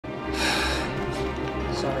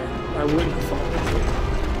I wouldn't have fallen.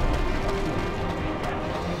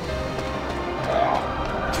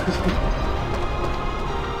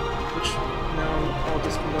 Which, now I'll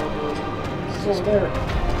just go over. It's over there.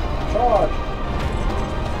 Charge!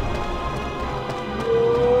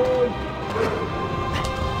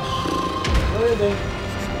 Where are they?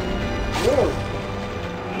 Whoa!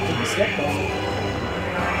 He stepped on it.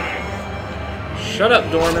 Shut up,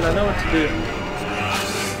 Dorman. I know what to do.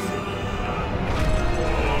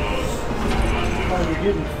 Find your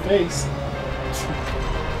hidden face.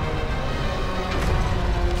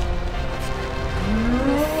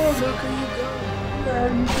 Where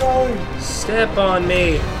are you going? Where are you going? Step on me.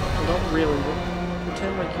 Well, don't really.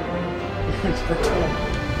 Pretend like you are. Pretend.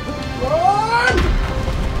 Run!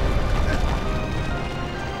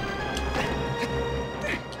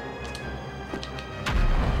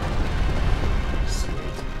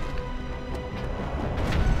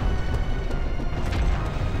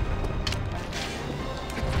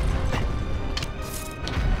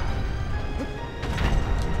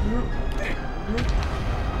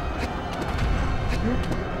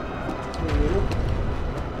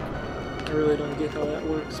 I really don't get how that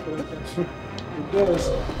works, but I guess. It does.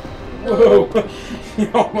 Whoa!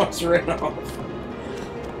 You almost ran off.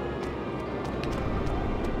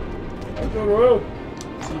 I don't know.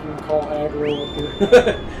 Let's even call aggro up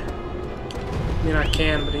here. I mean, I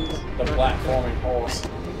can, but he's The platforming horse.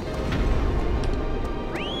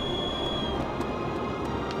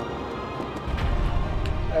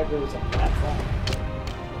 Aggro is a platform.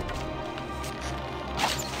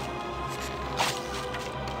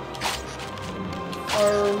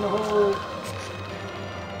 Fire in the hole.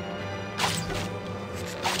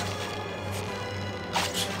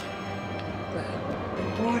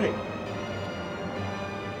 Running.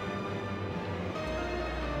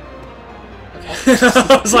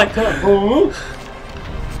 I was like, kind Boom.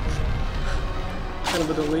 of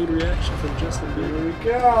a delayed reaction from Justin Bieber.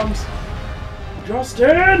 Here he comes.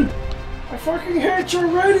 Justin! I fucking hate your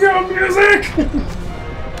radio music!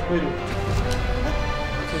 Wait a minute.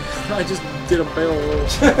 I just did a barrel roll.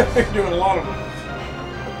 You're doing a lot of them.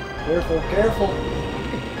 Careful, careful.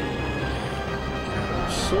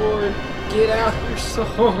 Sword, get out here so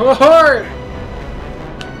hard!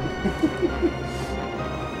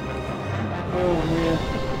 Oh man.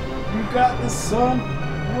 You got this, son.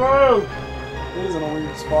 Whoa! It is in a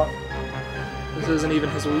weird spot. This isn't even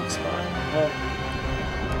his weak spot.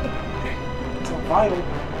 It's a vital.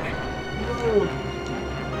 Whoa!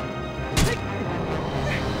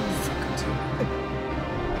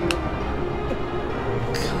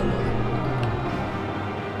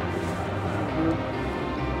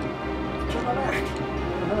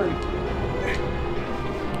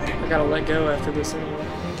 I gotta let go after this anyway.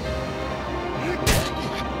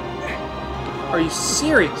 Are you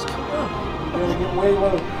serious? Come on. You gotta get way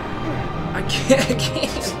low. I can't.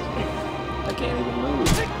 I can't even move.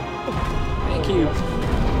 Thank you. I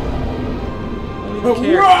don't even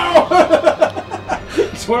care.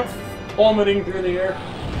 Whoa! Just went plummeting through the air.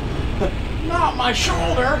 Not my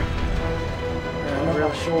shoulder! Yeah,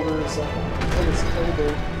 my shoulder is like it's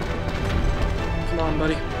elbow. Come on,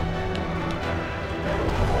 buddy.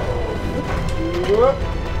 Whoop.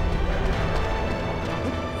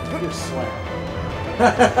 You're sweating.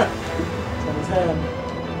 It's on his hand.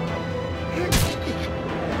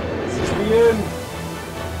 This is the end.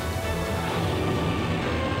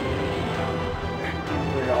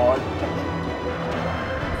 Very odd.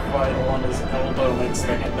 Vital on his elbow makes the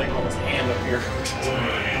thing on his hand up here.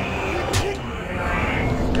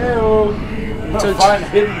 Ew. Took- Find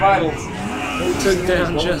hidden vitals. Took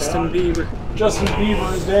down Justin Bieber. Justin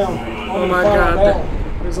Bieber is down. Oh my god,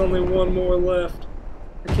 there's only one more left.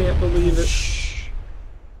 I can't believe it.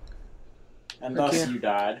 And thus can't. you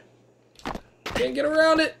died. Can't get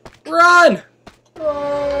around it. Run!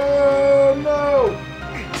 Oh no!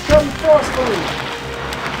 Come across me!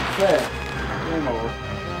 Fair. Game over.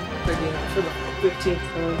 Again, for the 15th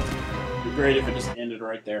time. It'd be great if it just ended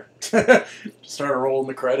right there. Started rolling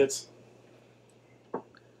the credits.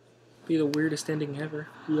 Be the weirdest ending ever.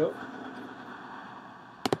 Yep.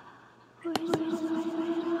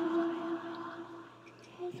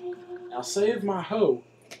 Now save my hoe.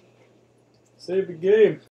 Save the game.